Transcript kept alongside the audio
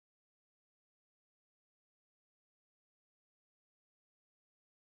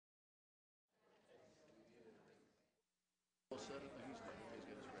He's got his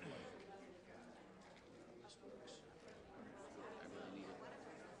red light. This works. I really need it.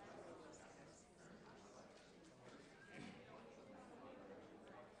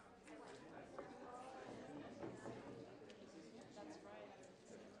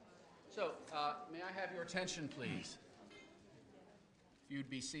 So, may I have your attention, please? If you'd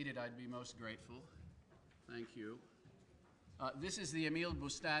be seated, I'd be most grateful. Thank you. This is the Emil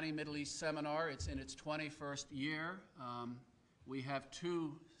Bustani Middle East Seminar. It's in its 21st year. We have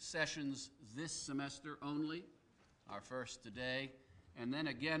 2 sessions this semester only, our first today, and then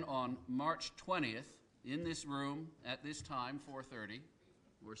again on March 20th in this room at this time, 4:30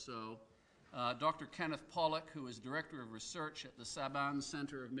 or so. Dr. Kenneth Pollack, who is Director of Research at the Saban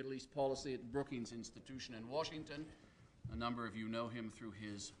Center of Middle East Policy at Brookings Institution in Washington. A number of you know him through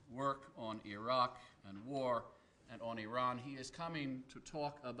his work on Iraq and war and on Iran. He is coming to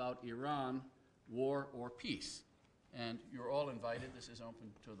talk about Iran, war or peace. And you're all invited. This is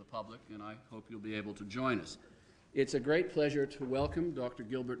open to the public, and I hope you'll be able to join us. It's a great pleasure to welcome Dr.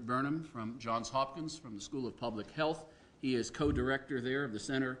 Gilbert Burnham from Johns Hopkins from the School of Public Health. He is co-director there of the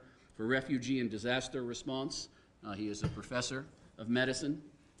Center for Refugee and Disaster Response. He is a professor of medicine,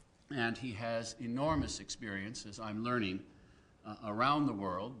 and he has enormous experience, as I'm learning, around the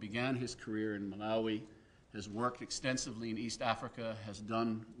world. Began his career in Malawi, has worked extensively in East Africa, has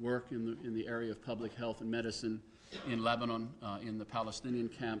done work in the area of public health and medicine in Lebanon, in the Palestinian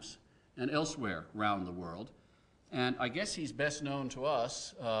camps, and elsewhere around the world. And I guess he's best known to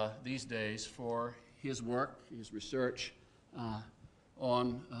us these days for his work, his research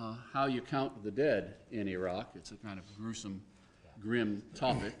on how you count the dead in Iraq. It's a kind of gruesome, grim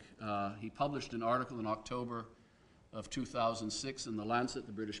topic. He published an article in October of 2006 in The Lancet,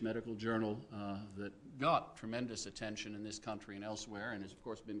 the British medical journal, that got tremendous attention in this country and elsewhere, and has of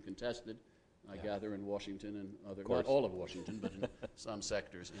course been contested, I gather, in Washington and other, not all of Washington, but in some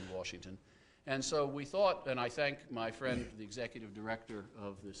sectors in Washington. And so we thought, and I thank my friend, the executive director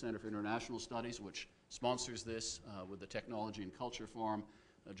of the Center for International Studies, which sponsors this with the Technology and Culture Forum,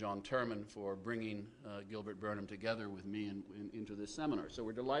 John Turman, for bringing Gilbert Burnham together with me into this seminar. So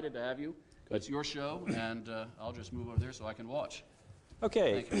we're delighted to have you. Good. It's your show, and I'll just move over there so I can watch.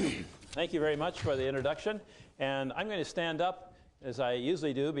 Okay. Thank you very much for the introduction. And I'm going to stand up, as I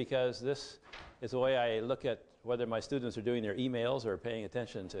usually do, because this is the way I look at whether my students are doing their emails or paying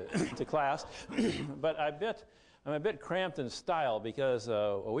attention to class. But I'm a bit cramped in style because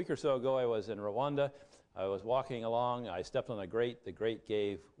a week or so ago I was in Rwanda. I was walking along, I stepped on a grate, the grate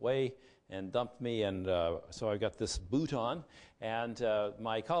gave way and dumped me, and so I got this boot on. And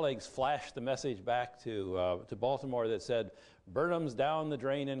my colleagues flashed the message back to Baltimore that said, "Burnham's down the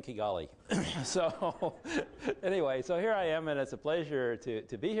drain in Kigali." So anyway, so here I am, and it's a pleasure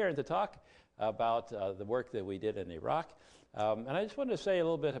to be here and to talk about the work that we did in Iraq. And I just wanted to say a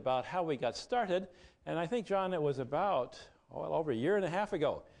little bit about how we got started. And I think, John, it was about, over a year and a half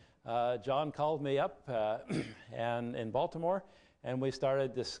ago. John called me up and in Baltimore, and we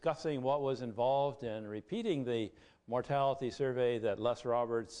started discussing what was involved in repeating the mortality survey that Les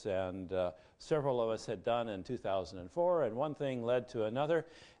Roberts and several of us had done in 2004, and one thing led to another.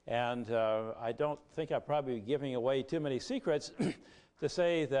 And I don't think I'll probably be giving away too many secrets to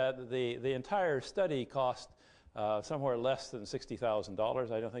say that the entire study cost somewhere less than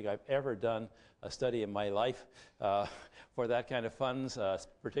 $60,000. I don't think I've ever done a study in my life for that kind of funds,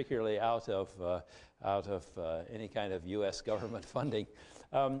 particularly out of any kind of U.S. government funding.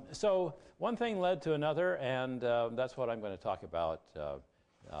 So one thing led to another, and that's what I'm going to talk about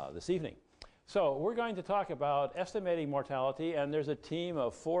this evening. So we're going to talk about estimating mortality, and there's a team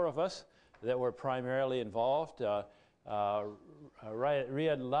of 4 of us that were primarily involved. Riyad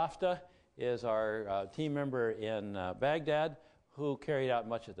Lafta is our team member in Baghdad, who carried out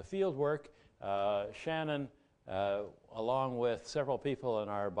much of the field work. Shannon, along with several people in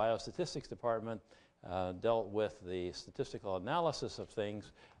our biostatistics department, dealt with the statistical analysis of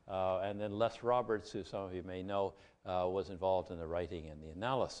things. And then Les Roberts, who some of you may know, was involved in the writing and the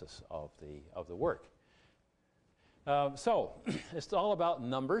analysis of the work. So it's all about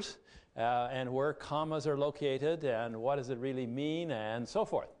numbers and where commas are located and what does it really mean and so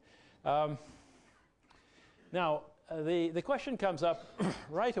forth. Now, the question comes up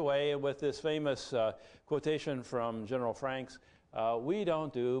right away with this famous quotation from General Franks, "We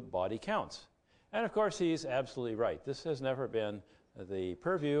don't do body counts." And of course, he's absolutely right. This has never been the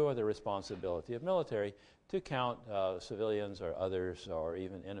purview or the responsibility of military to count civilians or others or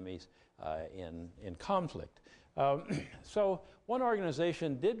even enemies in conflict. So one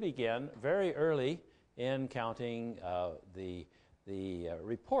organization did begin very early in counting the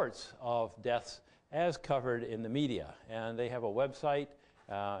reports of deaths as covered in the media. And they have a website,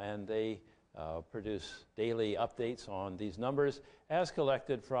 and they produce daily updates on these numbers as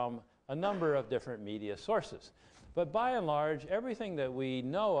collected from a number of different media sources. But by and large, everything that we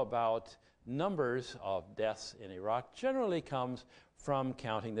know about numbers of deaths in Iraq generally comes from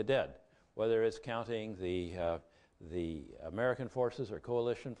counting the dead, whether it's counting the American forces or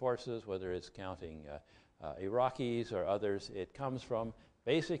coalition forces, whether it's counting Iraqis or others. It comes from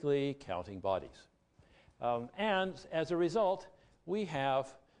basically counting bodies. And as a result, we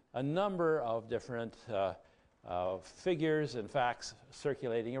have a number of different figures and facts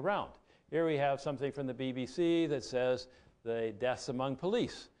circulating around. Here we have something from the BBC that says the deaths among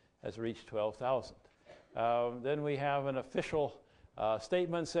police has reached 12,000. Then we have an official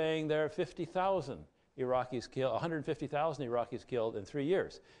statement saying there are 50,000 Iraqis killed, 150,000 Iraqis killed in 3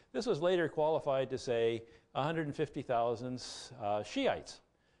 years. This was later qualified to say 150,000 Shiites,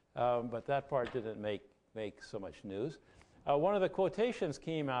 but that part didn't make so much news. One of the quotations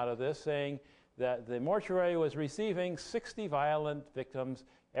came out of this saying that the mortuary was receiving 60 violent victims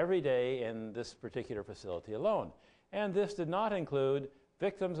every day in this particular facility alone. And this did not include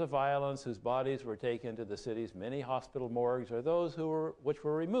victims of violence whose bodies were taken to the city's many hospital morgues or those which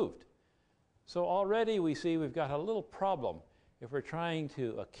were removed. So already we see we've got a little problem if we're trying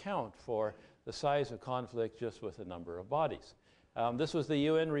to account for the size of conflict just with the number of bodies. This was the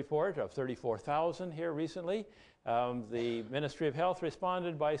UN report of 34,000 here recently. The Ministry of Health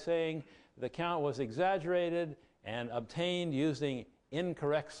responded by saying the count was exaggerated and obtained using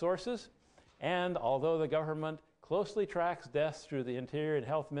incorrect sources. And although the government closely tracks deaths through the Interior and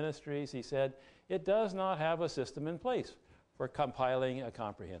Health Ministries, he said, it does not have a system in place for compiling a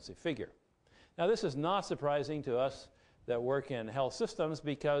comprehensive figure. Now, this is not surprising to us that work in health systems,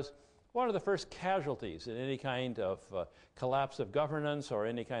 because one of the first casualties in any kind of collapse of governance or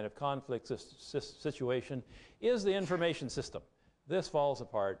any kind of conflict situation is the information system. This falls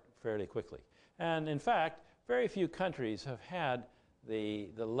apart fairly quickly. And in fact, very few countries have had the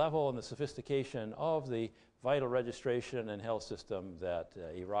level and the sophistication of the vital registration and health system that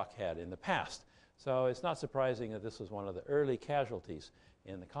Iraq had in the past. So it's not surprising that this was one of the early casualties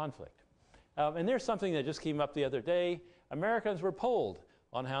in the conflict. And there's something that just came up the other day. Americans were polled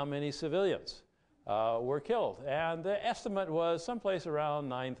on how many civilians were killed, and the estimate was someplace around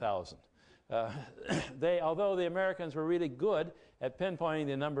 9,000. Although the Americans were really good at pinpointing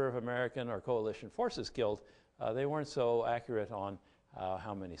the number of American or coalition forces killed, they weren't so accurate on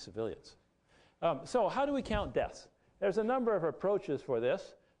how many civilians. So how do we count deaths? There's a number of approaches for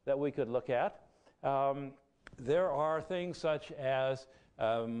this that we could look at. There are things such as,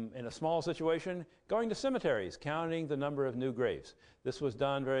 in a small situation, going to cemeteries, counting the number of new graves. This was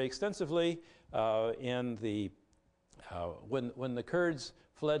done very extensively when the Kurds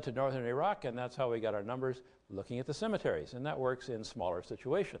fled to northern Iraq, and that's how we got our numbers, looking at the cemeteries, and that works in smaller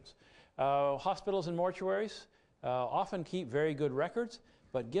situations. Hospitals and mortuaries often keep very good records,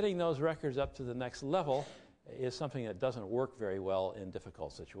 but getting those records up to the next level is something that doesn't work very well in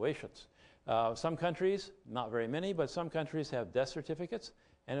difficult situations. Some countries, not very many, but some countries have death certificates,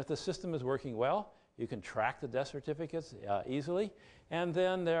 and if the system is working well, you can track the death certificates easily, and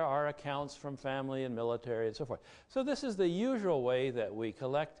then there are accounts from family and military and so forth. So this is the usual way that we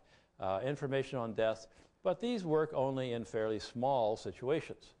collect information on deaths, but these work only in fairly small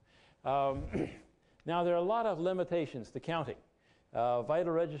situations. Now, there are a lot of limitations to counting.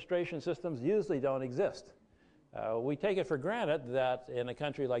 Vital registration systems usually don't exist. We take it for granted that in a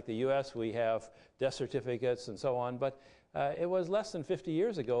country like the US we have death certificates and so on, but it was less than 50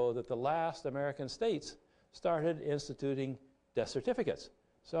 years ago that the last American states started instituting death certificates.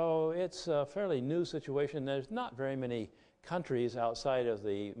 So it's a fairly new situation. There's not very many countries outside of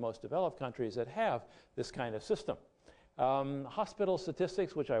the most developed countries that have this kind of system. Hospital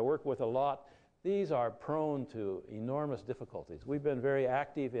statistics, which I work with a lot, these are prone to enormous difficulties. We've been very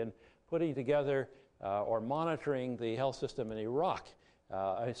active in putting together or monitoring the health system in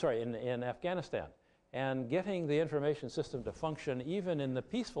in Afghanistan, and getting the information system to function even in the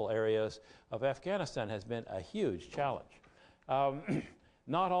peaceful areas of Afghanistan has been a huge challenge.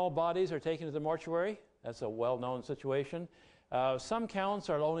 Not all bodies are taken to the mortuary. That's a well-known situation. Some counts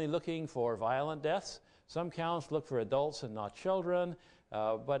are only looking for violent deaths. Some counts look for adults and not children.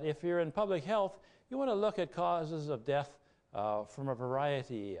 But if you're in public health, you want to look at causes of death from a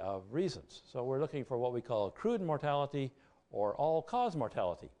variety of reasons. So we're looking for what we call crude mortality or all-cause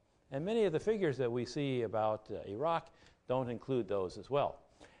mortality. And many of the figures that we see about Iraq don't include those as well.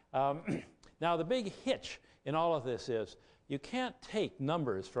 Now, the big hitch in all of this is you can't take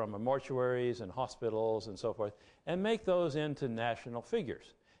numbers from mortuaries and hospitals and so forth and make those into national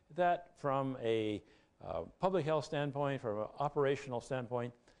figures. that from a public health standpoint, from an operational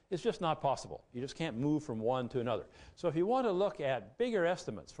standpoint, is just not possible. You just can't move from one to another. So if you want to look at bigger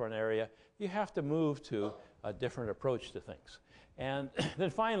estimates for an area, you have to move to a different approach to things. And then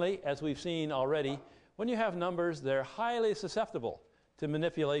finally, as we've seen already, when you have numbers, they're highly susceptible to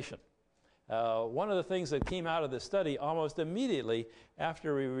manipulation. One of the things that came out of this study almost immediately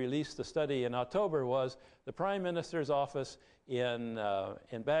after we released the study in October was the Prime Minister's office in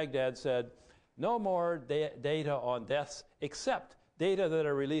Baghdad said, no more data on deaths except data that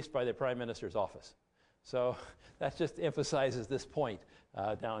are released by the Prime Minister's office. So that just emphasizes this point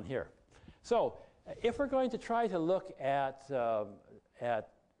down here. So if we're going to try to look at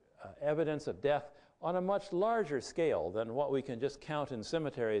evidence of death on a much larger scale than what we can just count in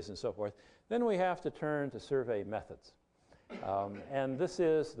cemeteries and so forth, then we have to turn to survey methods. And this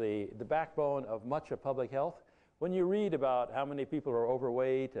is the backbone of much of public health. When you read about how many people are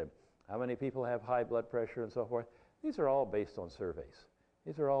overweight and how many people have high blood pressure and so forth, these are all based on surveys.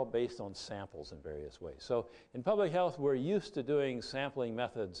 These are all based on samples in various ways. So in public health, we're used to doing sampling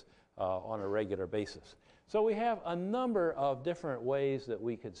methods on a regular basis. So we have a number of different ways that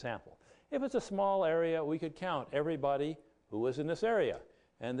we could sample. If it's a small area, we could count everybody who was in this area.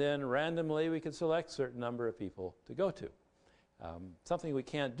 And then randomly, we could select a certain number of people to go to. Something we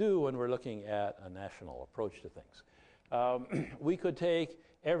can't do when we're looking at a national approach to things. We could take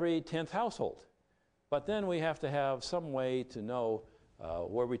every 10th household, but then we have to have some way to know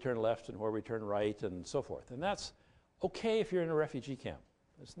where we turn left and where we turn right and so forth. And that's okay if you're in a refugee camp.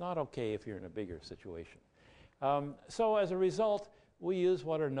 It's not okay if you're in a bigger situation. So as a result, we use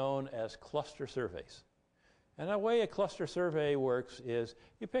what are known as cluster surveys. And the way a cluster survey works is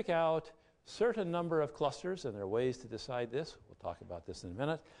you pick out certain number of clusters, and there are ways to decide this. We'll talk about this in a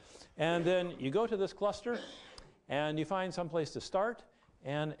minute. And then you go to this cluster, and you find some place to start.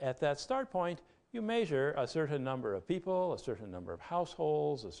 And at that start point, you measure a certain number of people, a certain number of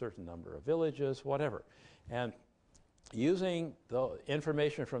households, a certain number of villages, whatever. And using the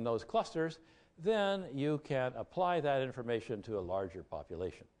information from those clusters, then you can apply that information to a larger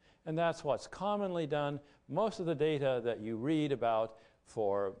population. And that's what's commonly done. Most of the data that you read about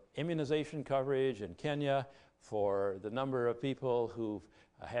for immunization coverage in Kenya, for the number of people who've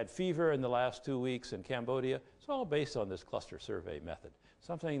had fever in the last 2 weeks in Cambodia, it's all based on this cluster survey method.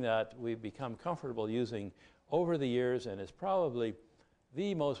 Something that we've become comfortable using over the years and is probably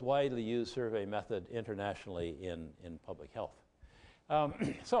the most widely used survey method internationally in public health.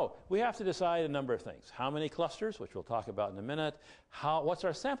 So we have to decide a number of things. How many clusters, which we'll talk about in a minute. What's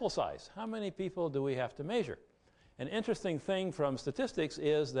our sample size? How many people do we have to measure? An interesting thing from statistics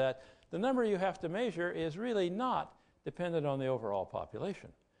is that the number you have to measure is really not dependent on the overall population,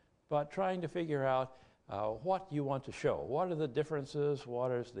 but trying to figure out what you want to show. What are the differences?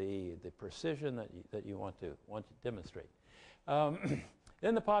 What is the precision that you want to demonstrate?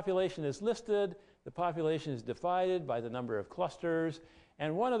 Then the population is listed. The population is divided by the number of clusters.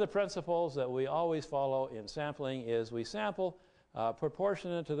 And one of the principles that we always follow in sampling is we sample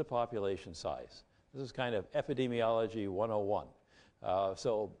proportionate to the population size. This is kind of epidemiology 101.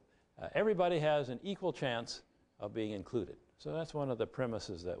 So everybody has an equal chance of being included. So that's one of the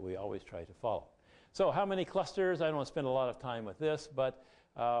premises that we always try to follow. So how many clusters? I don't want to spend a lot of time with this, but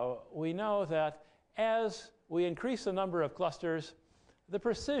we know that as we increase the number of clusters, the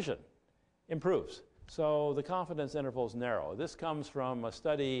precision improves. So the confidence intervals narrow. This comes from a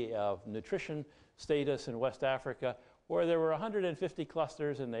study of nutrition status in West Africa, where there were 150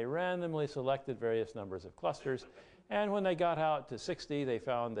 clusters, and they randomly selected various numbers of clusters. And when they got out to 60, they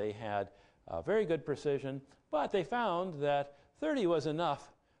found they had very good precision, but they found that 30 was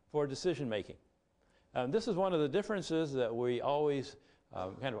enough for decision making. This is one of the differences that we always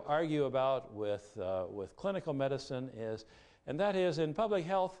kind of argue about with clinical medicine and that is in public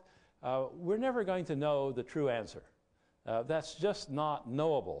health, we're never going to know the true answer. That's just not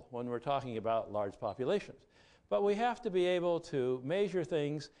knowable when we're talking about large populations. But we have to be able to measure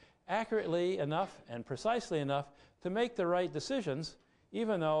things accurately enough and precisely enough to make the right decisions,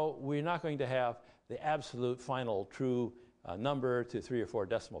 even though we're not going to have the absolute final true number to 3 or 4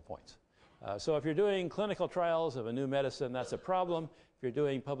 decimal points. So if you're doing clinical trials of a new medicine, that's a problem. If you're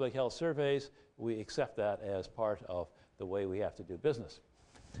doing public health surveys, we accept that as part of the way we have to do business.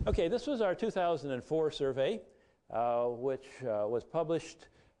 Okay, this was our 2004 survey, which was published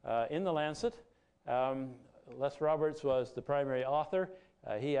in The Lancet. Les Roberts was the primary author.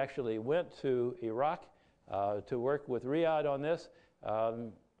 He actually went to Iraq to work with Riyadh on this.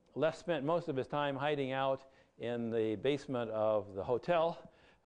 Les spent most of his time hiding out in the basement of the hotel